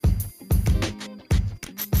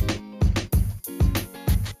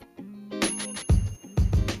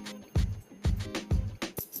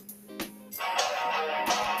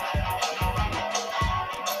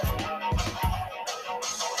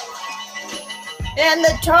And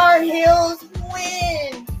the Tar Heels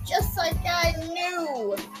win, just like I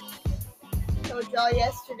knew. Told y'all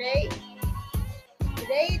yesterday.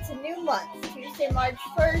 Today it's a new month, Tuesday, March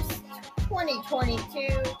 1st, 2022.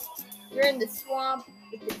 You're in the swamp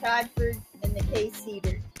with the Toddford and the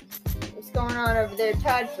K-Cedar. What's going on over there,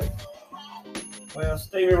 Toddford? Well,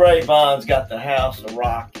 Stevie Ray Vaughan's got the house a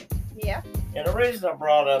rocking. Yeah. And the reason I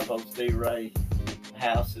brought up old Stevie Ray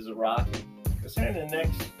house is a rocking, because here in the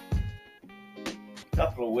next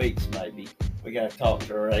couple of weeks, maybe, we got to talk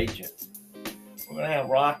to our agent. We're going to have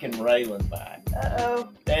Rockin' Raylan back. Uh-oh.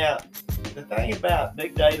 Now, the thing about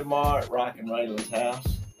Big Day tomorrow at Rockin' Raylan's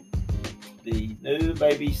house, the new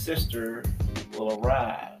baby sister will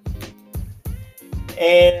arrive.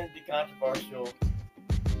 And the controversial,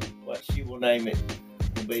 what she will name it,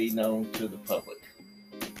 will be known to the public.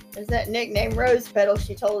 There's that nickname Rose Petal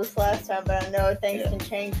she told us last time, but I know things can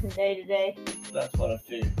change from day to day. That's what I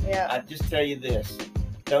figured. Yeah. I just tell you this.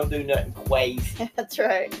 Don't do nothing crazy. That's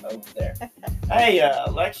right. Over there. Hey,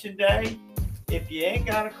 election day, if you ain't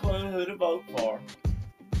got a clue who to vote for,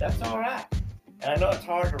 that's all right. And I know it's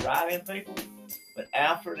hard to write in people, but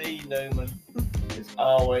Alfred E. Newman is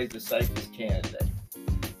always the safest candidate.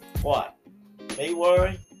 What? Me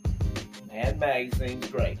worry? Mad Magazine's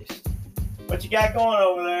greatest. What you got going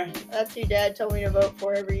over there? That's who Dad told me to vote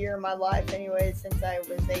for every year of my life anyway, since I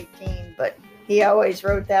was 18. But he always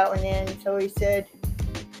wrote that one in. So he said,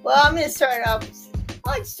 well, I like to start off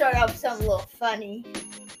with something a little funny.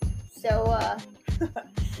 So,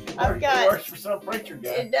 I've got... It works for some preacher guy.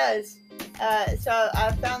 It does. So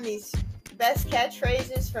I found these best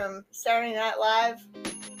catchphrases from Saturday Night Live.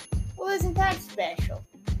 Well, isn't that special?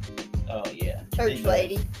 Oh, yeah. Church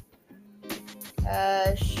lady.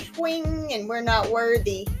 Swing and we're not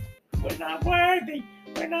worthy. We're not worthy.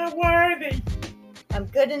 We're not worthy. I'm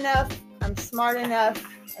good enough. I'm smart enough.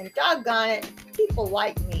 And doggone it, people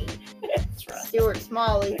like me. That's right. Stuart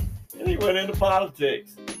Smalley. And he went into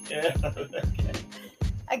politics. Yeah.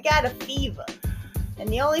 I got a fever. And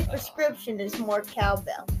the only prescription is more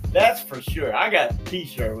cowbell. That's for sure. I got a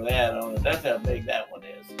t-shirt with that on it. That's how big that one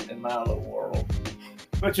is in my little world.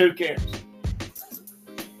 But who cares?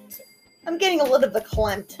 I'm getting a little bit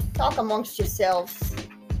verklempt. Talk amongst yourselves.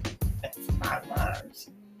 That's my words.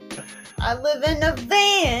 I live in a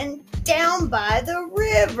van down by the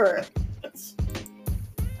river.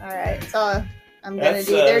 All right, so I'm going to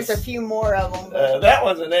do, there's a few more of them. That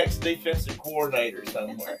one's an ex-defensive coordinator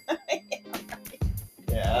somewhere.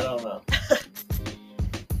 Yeah, I don't know.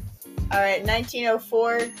 All right,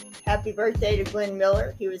 1904, happy birthday to Glenn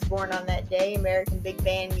Miller. He was born on that day, American big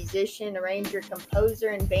band musician, arranger, composer,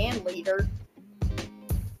 and band leader.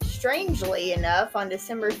 Strangely enough, on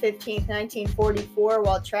December 15, 1944,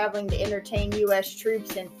 while traveling to entertain U.S.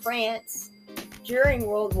 troops in France during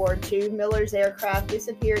World War II, Miller's aircraft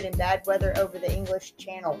disappeared in bad weather over the English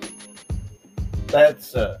Channel.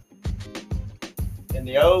 That's in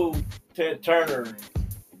the old Ted Turner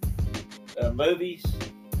movies.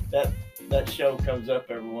 That show comes up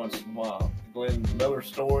every once in a while. The Glenn Miller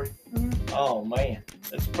story. Mm-hmm. Oh man,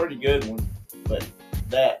 that's a pretty good one. But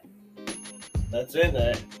that's in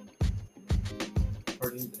there.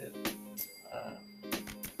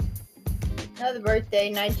 Another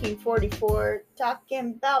birthday, 1944.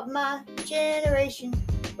 Talking about my generation.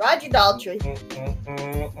 Roger Daltrey.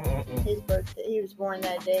 His birthday. He was born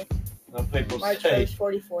that day. Some people March say 1st,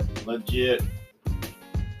 44. Legit.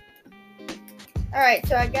 All right,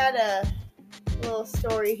 so I got a little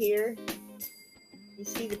story here. You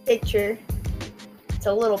see the picture. It's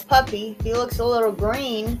a little puppy. He looks a little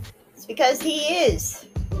green. It's because he is.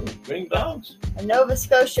 Green dogs. A Nova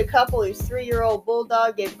Scotia couple whose 3-year-old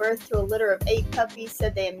bulldog gave birth to a litter of 8 puppies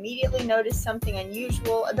said they immediately noticed something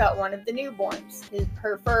unusual about one of the newborns.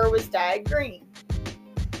 Her fur was dyed green.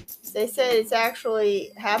 They said it's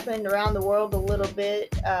actually happened around the world a little bit.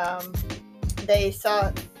 They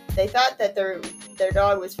thought that their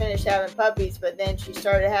dog was finished having puppies, but then she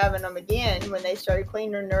started having them again when they started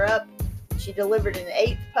cleaning her up. She delivered an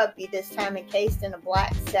 8th puppy, this time encased in a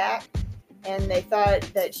black sack, and they thought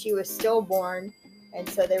that she was stillborn, and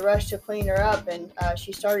so they rushed to clean her up, and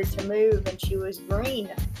she started to move, and she was green.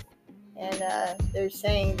 And they're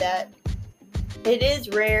saying that it is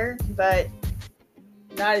rare, but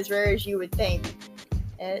not as rare as you would think.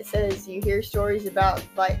 And it says you hear stories about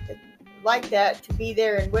like that, to be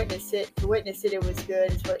there and witness it. To witness it, it was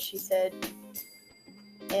good, is what she said.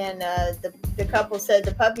 And the couple said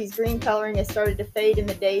the puppy's green coloring has started to fade in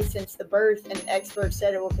the days since the birth, and experts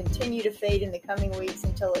said it will continue to fade in the coming weeks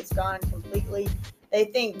until it's gone completely. They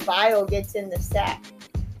think bile gets in the sack,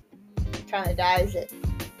 kind of dyes it.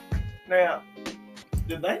 Now,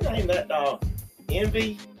 did they name that dog?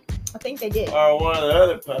 Envy I think they did. or one of the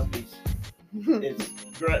other puppies. It's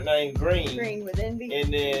named Green. Green with Envy.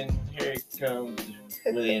 And then here it comes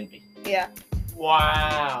with Envy. Yeah.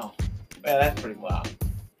 Wow. Man, that's pretty wild.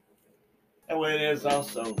 That way it is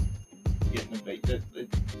also getting a beat. They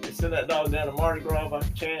sent that dog down to Mardi Gras by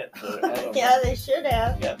chance. Yeah, they should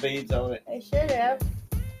have. Got beads on it. They should have.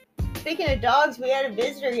 Speaking of dogs, we had a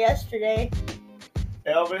visitor yesterday.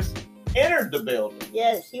 Elvis entered the building.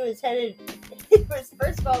 Yes, he was headed.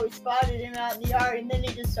 First of all, we spotted him out in the yard, and then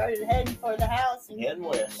he just started heading for the house and Heading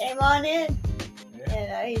west. came on in. Yeah.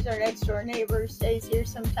 And he's our next door neighbor, stays here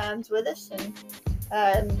sometimes with us.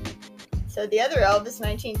 And so the other Elvis,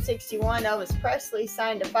 1961, Elvis Presley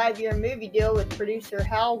signed a 5-year movie deal with producer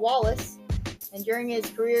Hal Wallace. And during his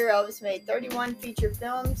career, Elvis made 31 feature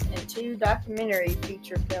films and 2 documentary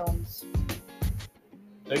feature films.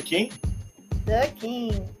 The King. The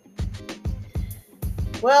King.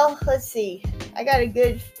 Well, let's see. I got a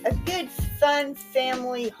good, fun,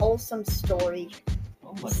 family, wholesome story.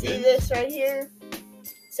 Oh my See goodness. this right here?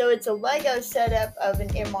 So it's a Lego setup of an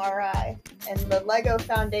MRI, and the Lego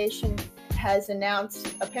Foundation has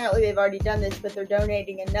announced, apparently they've already done this, but they're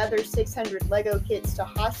donating another 600 Lego kits to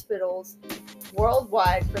hospitals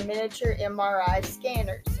worldwide for miniature MRI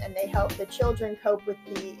scanners, and they help the children cope with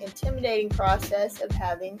the intimidating process of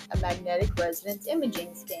having a magnetic resonance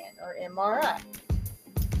imaging scan, or MRI.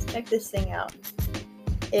 Let's check this thing out.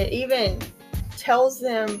 It even tells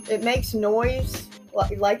them, it makes noise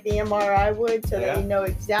like the MRI would, so that you know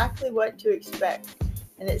exactly what to expect.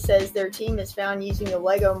 And it says their team has found using the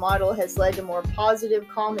Lego model has led to more positive,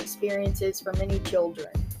 calm experiences for many children.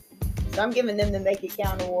 So I'm giving them the Make It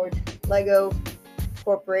Count Award. Lego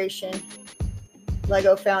Corporation,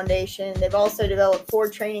 Lego Foundation. They've also developed 4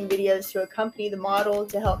 training videos to accompany the model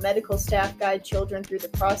to help medical staff guide children through the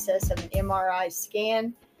process of an MRI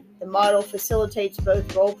scan. The model facilitates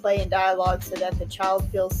both role play and dialogue so that the child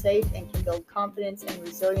feels safe and can build confidence and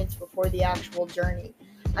resilience before the actual journey.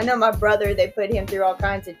 I know my brother, they put him through all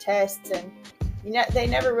kinds of tests, and they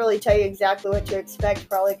never really tell you exactly what to expect,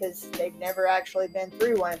 probably because they've never actually been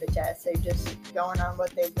through one of the tests. They're just going on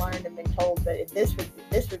what they've learned and been told. But this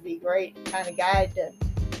would be great kind of guide to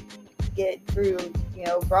get through,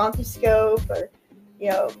 bronchoscope, or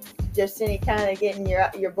just any kind of getting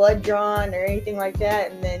your blood drawn or anything like that.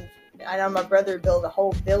 And then I know my brother built a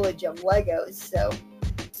whole village of Legos. So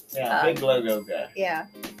yeah, big Lego guy. Yeah,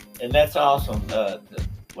 and that's awesome.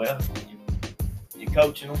 You're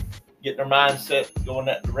coaching them, getting their mindset going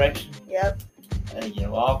that direction. Yep. And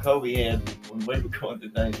all Kobe had when we were going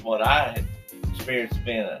through things, what I had experienced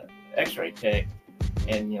being an X-ray tech,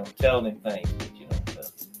 and telling him things,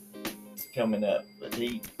 coming up. But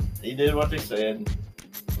he did what they said.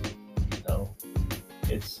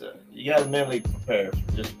 It's you got to mentally prepare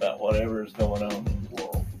for just about whatever is going on in the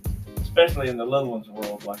world, especially in the little ones'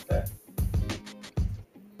 world like that.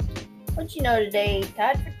 What you know today,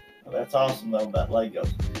 Todd? Well, that's awesome though about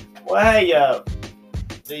Legos. Well, hey,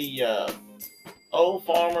 the Old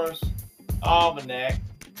Farmer's Almanac.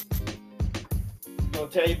 I'm going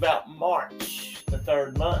to tell you about March, the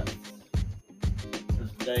 3rd month.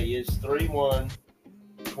 Because today is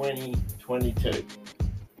 3/1/2022.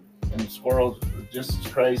 And the squirrels are just as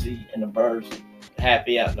crazy, and the birds are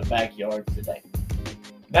happy out in the backyard today.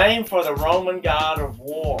 Named for the Roman god of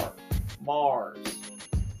war, Mars.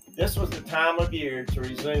 This was the time of year to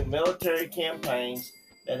resume military campaigns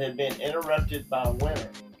that had been interrupted by winter.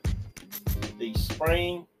 The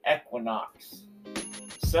spring equinox.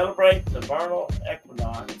 Celebrate the vernal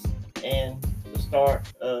equinox and the start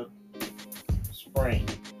of spring.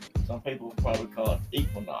 Some people probably call it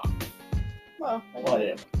equinox. Well,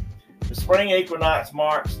 whatever. The spring equinox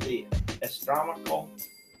marks the astronomical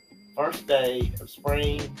first day of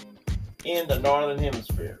spring in the northern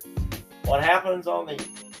hemisphere. What happens on the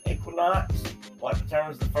equinox? What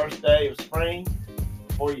determines the first day of spring?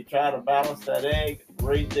 Before you try to balance that egg,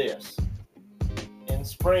 read this. In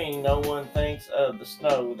spring, no one thinks of the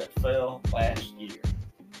snow that fell last year.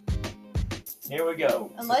 Here we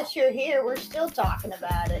go. Unless you're here, we're still talking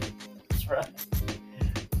about it. That's right.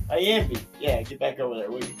 Hey, Envy. Yeah, get back over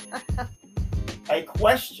there, will you? A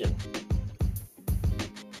question.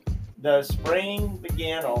 Does spring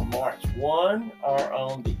begin on March 1 or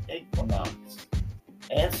on the equinox?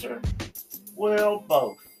 Answer? Well,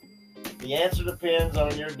 both. The answer depends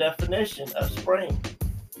on your definition of spring.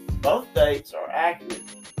 Both dates are accurate.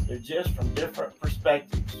 They're just from different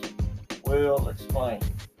perspectives. We'll explain.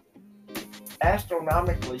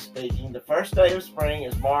 Astronomically speaking, the first day of spring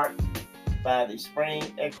is marked by the spring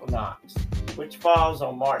equinox, which falls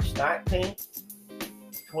on March 19th,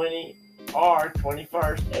 20th, or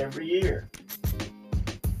 21st every year.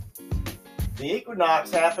 The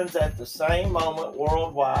equinox happens at the same moment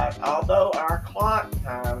worldwide, although our clock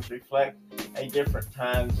times reflect a different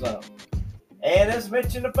time zone. And as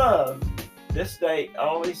mentioned above, this date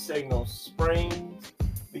only signals spring's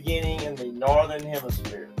beginning in the northern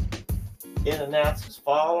hemisphere. It announces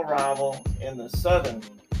fall arrival in the southern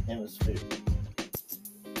hemisphere.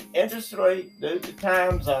 Interestingly, due to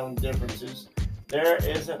time zone differences, there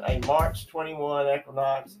isn't a March 21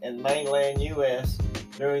 equinox in mainland U.S.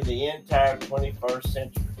 during the entire 21st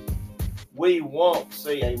century. We won't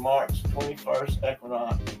see a March 21st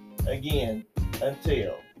equinox again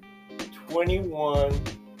until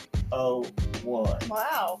 2101.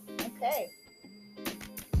 Wow. Okay.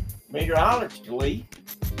 Meteorologically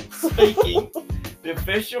speaking, the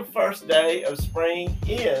official first day of spring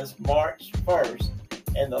is March 1st,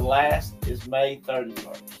 and the last is May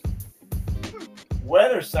 31st.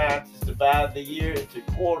 Weather scientists divide the year into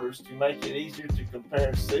quarters to make it easier to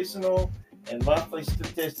compare seasonal and monthly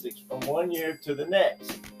statistics from one year to the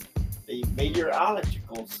next. The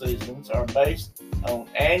meteorological seasons are based on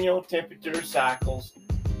annual temperature cycles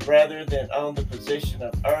rather than on the position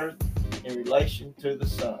of Earth in relation to the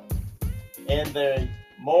sun. And they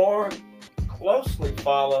more closely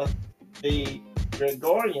follow the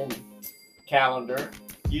Gregorian calendar,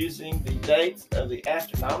 using the dates of the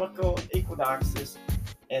astronomical equinoxes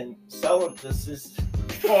and solstices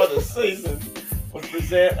for the season would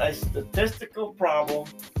present a statistical problem,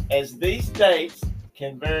 as these dates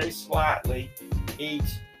can vary slightly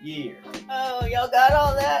each year. Oh, y'all got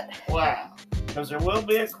all that? Wow. Because there will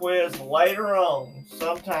be a quiz later on,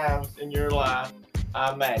 sometimes in your life,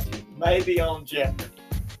 I imagine. Maybe on Jeopardy.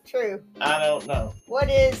 True. I don't know.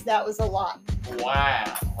 That was a lot.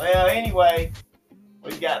 Wow. Well, anyway,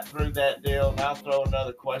 we got through that deal, and I'll throw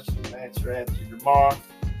another question and answer at you tomorrow.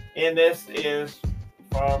 And this is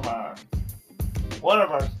from one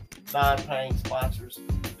of our non-paying sponsors,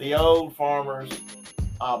 the Old Farmer's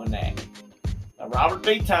Almanac. Now, Robert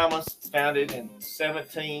B. Thomas founded in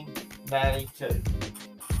 1792.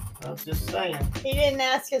 I'm just saying. He didn't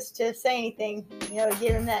ask us to say anything, to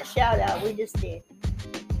give him that shout out. We just did.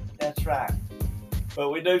 That's right. But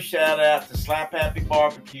we do shout out to Slap Happy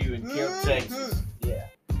Barbecue in Kemp, Texas. Yeah.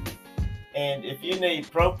 And if you need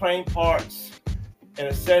propane parts and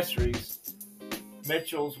accessories,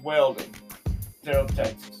 Mitchell's Welding, Terrell,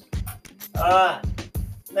 Texas. All right.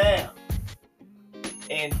 Now,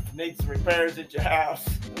 and need some repairs at your house,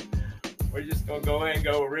 we're just going to go ahead and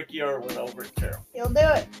go with Ricky Irwin over at Terrell. He'll do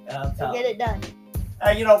it. He'll get it done.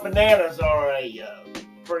 Hey, bananas are a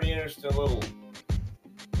pretty interesting little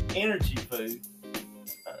energy food.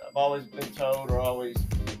 I've always been told, or always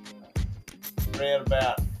read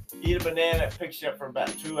about, eat a banana, it picks you up for about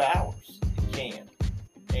 2 hours. It can.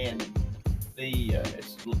 And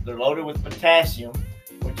they're loaded with potassium,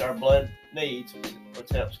 which our blood needs, which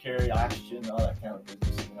helps carry oxygen and all that kind of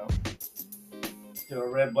business, to our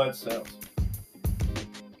red blood cells.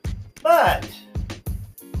 But,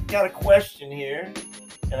 got a question here,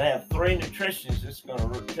 and I have 3 nutritionists that's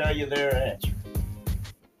going to tell you their answer.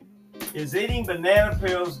 Is eating banana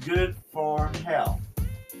peels good for health?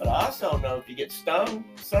 But I also know if you get stoned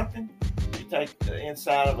something, you take the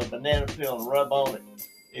inside of a banana peel and rub on it,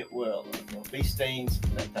 it will bee stings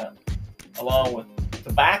that time, along with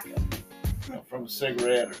tobacco from a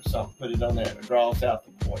cigarette or something. Put it on there, it draws out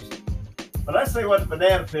the poison. But let's see what the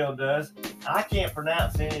banana peel does. I can't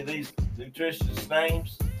pronounce any of these nutritious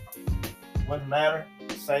names. Wouldn't matter.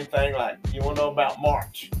 Same thing like you want to know about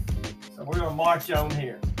March. So we're going to march on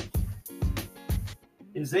here.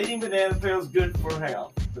 Is eating banana peels good for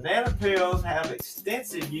health? Banana peels have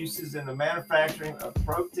extensive uses in the manufacturing of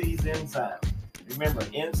protease enzymes. Remember,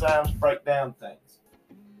 enzymes break down things.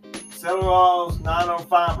 Cellulose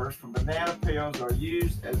nanofibers from banana peels are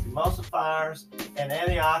used as emulsifiers, and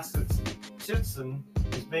antioxidants. Chitsin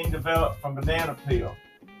is being developed from banana peel.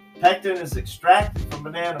 Pectin is extracted from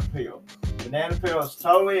banana peel. Banana peel is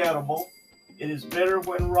totally edible. It is bitter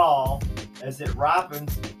when raw. As it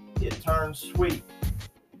ripens, it turns sweet.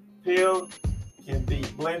 Peel can be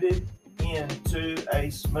blended into a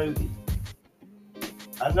smoothie.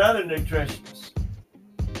 Another nutritionist.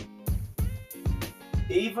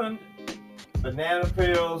 Even banana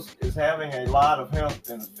peels is having a lot of health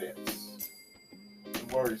benefits. The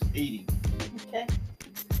word is eating. Okay.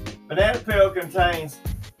 Banana peel contains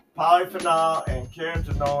polyphenol and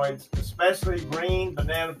carotenoids. Especially green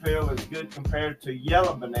banana peel is good compared to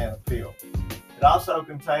yellow banana peel. It also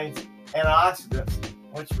contains antioxidants,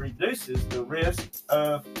 which reduces the risk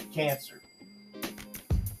of cancer.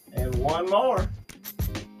 And one more.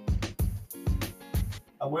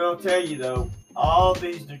 I will tell you though, all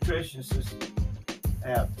these nutritionists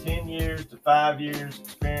have 10 years to 5 years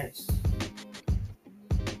experience.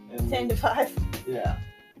 10 to 5. Yeah.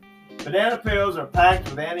 Banana peels are packed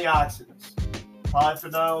with antioxidants,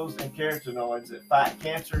 polyphenols, and carotenoids that fight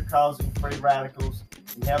cancer-causing free radicals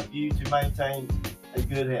and help you to maintain a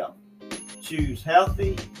good health. Choose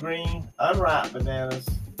healthy, green, unripe bananas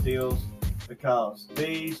peels because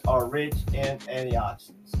these are rich in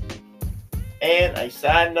antioxidants. And a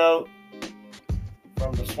side note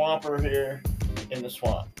from the swamper here in the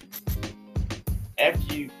swamp.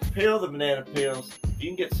 After you peel the banana peels, if you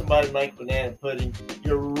can get somebody to make banana pudding,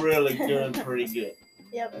 you're really doing pretty good.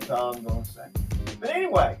 Yep. That's all I'm going to say. But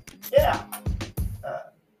anyway, yeah.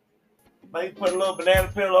 Maybe put a little banana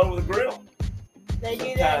peel over the grill. They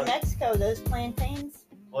do that in Mexico, those plantains.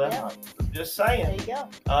 Well, yep. I'm just saying. There you go.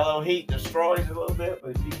 Although heat destroys it a little bit,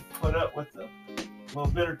 but if you put up with the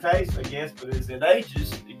little bitter taste, I guess, but as it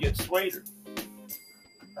ages, it gets sweeter.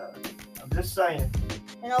 I'm just saying.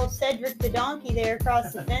 And old Cedric the donkey there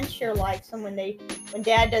across the fence sure likes them when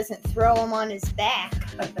Dad doesn't throw him on his back.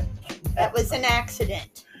 That was an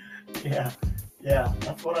accident. Yeah,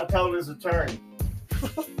 that's what I told his attorney.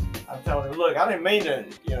 I told him, look, I didn't mean to,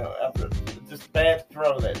 just bad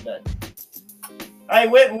throw that day. Hey,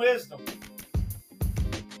 Wit and Wisdom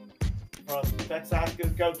from Texas High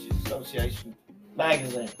School Coaches Association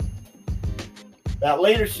magazine. That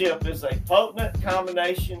leadership is a potent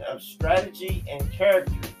combination of strategy and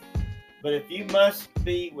character. But if you must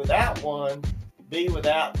be without one, be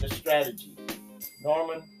without the strategy.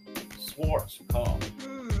 Norman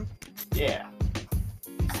Schwarzkopf. Yeah.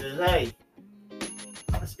 He says, hey,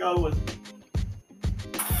 let's go with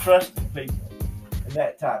trusting people and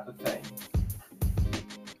that type of thing.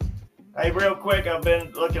 Hey, real quick, I've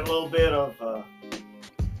been looking a little bit of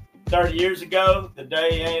 30 years ago. The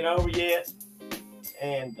day ain't over yet.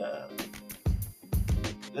 And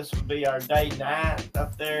this would be our day 9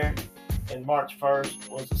 up there. And March 1st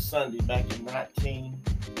was a Sunday back in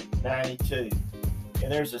 1992.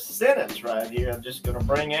 And there's a sentence right here I'm just going to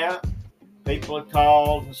bring out. People have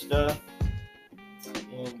called and stuff.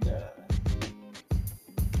 And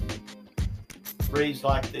reads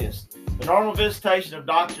like this. The normal visitation of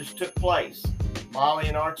doctors took place. Molly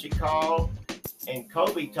and Archie called, and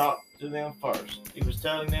Kobe talked to them first. He was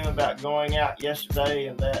telling them about going out yesterday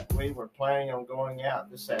and that we were planning on going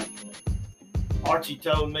out this afternoon. Archie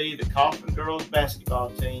told me the Coffin girls basketball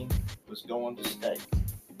team was going to state.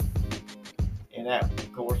 And that,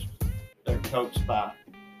 of course, they're coached by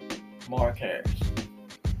Mark Harris.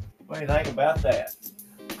 What do you think about that?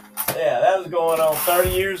 Yeah, that was going on 30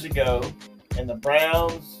 years ago, and the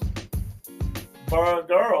Browns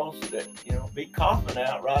girls that, beat Coffin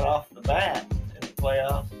out right off the bat in the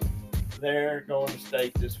playoffs, they're going to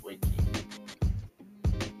state this weekend.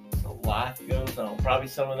 So life goes on. Probably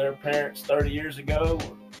some of their parents 30 years ago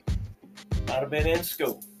might have been in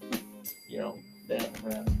school, down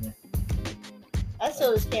around in there. I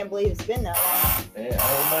still just can't believe it's been that long.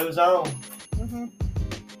 Yeah, it moves on. Mm-hmm.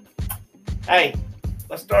 Hey,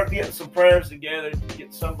 let's start getting some prayers together to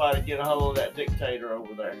get somebody to get a hold of that dictator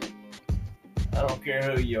over there. I don't care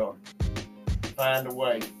who you are. Find a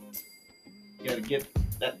way. You got to get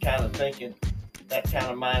that kind of thinking, that kind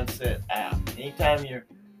of mindset out. Anytime you're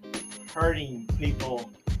hurting people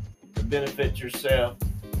to benefit yourself,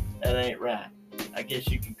 that ain't right. I guess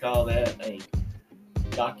you could call that a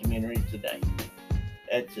documentary today.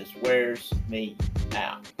 That just wears me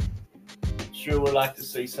out. Sure would like to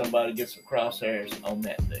see somebody get some crosshairs on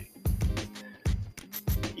that dude.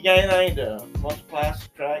 You got anything to multiply,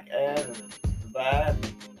 subtract, add, or divide?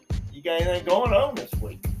 You got anything going on this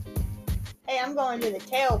week? Hey, I'm going to the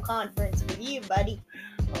TAIL conference with you, buddy.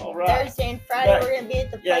 All right. Thursday and Friday, we're going to be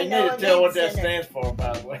at the Plano Plano you need to tell what that Center. stands for,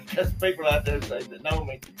 by the way, because people out there say that know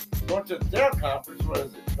me. Going to the TAIL conference, what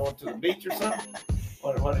is it? Going to the beach or something?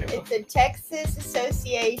 What It's the Texas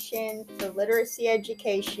Association for Literacy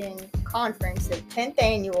Education Conference, the 10th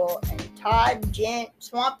annual, and Todd Gent,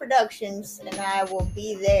 Swamp Productions, and I will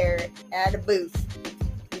be there at a booth.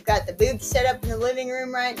 We've got the booth set up in the living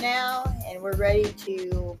room right now, and we're ready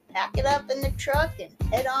to pack it up in the truck and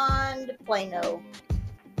head on to Plano.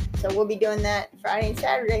 So we'll be doing that Friday and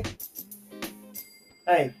Saturday.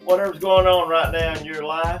 Hey, whatever's going on right now in your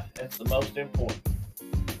life, that's the most important.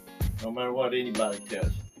 No matter what anybody tells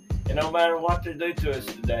you. And no matter what they do to us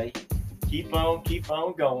today, keep on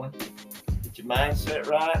going. Get your mindset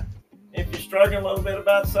right. If you're struggling a little bit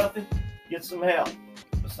about something, get some help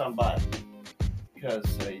with somebody. Because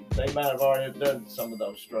they might have already done some of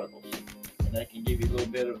those struggles. And they can give you a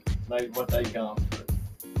little bit of maybe what they've gone through.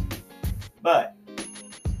 But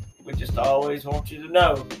we just always want you to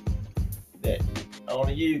know that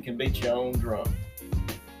only you can beat your own drum.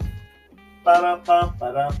 Ba-da-bum,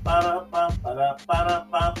 ba-da-ba-da-bum,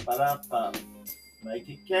 ba-da-ba-da-bum, ba-da-bum. Make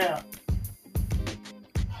it count.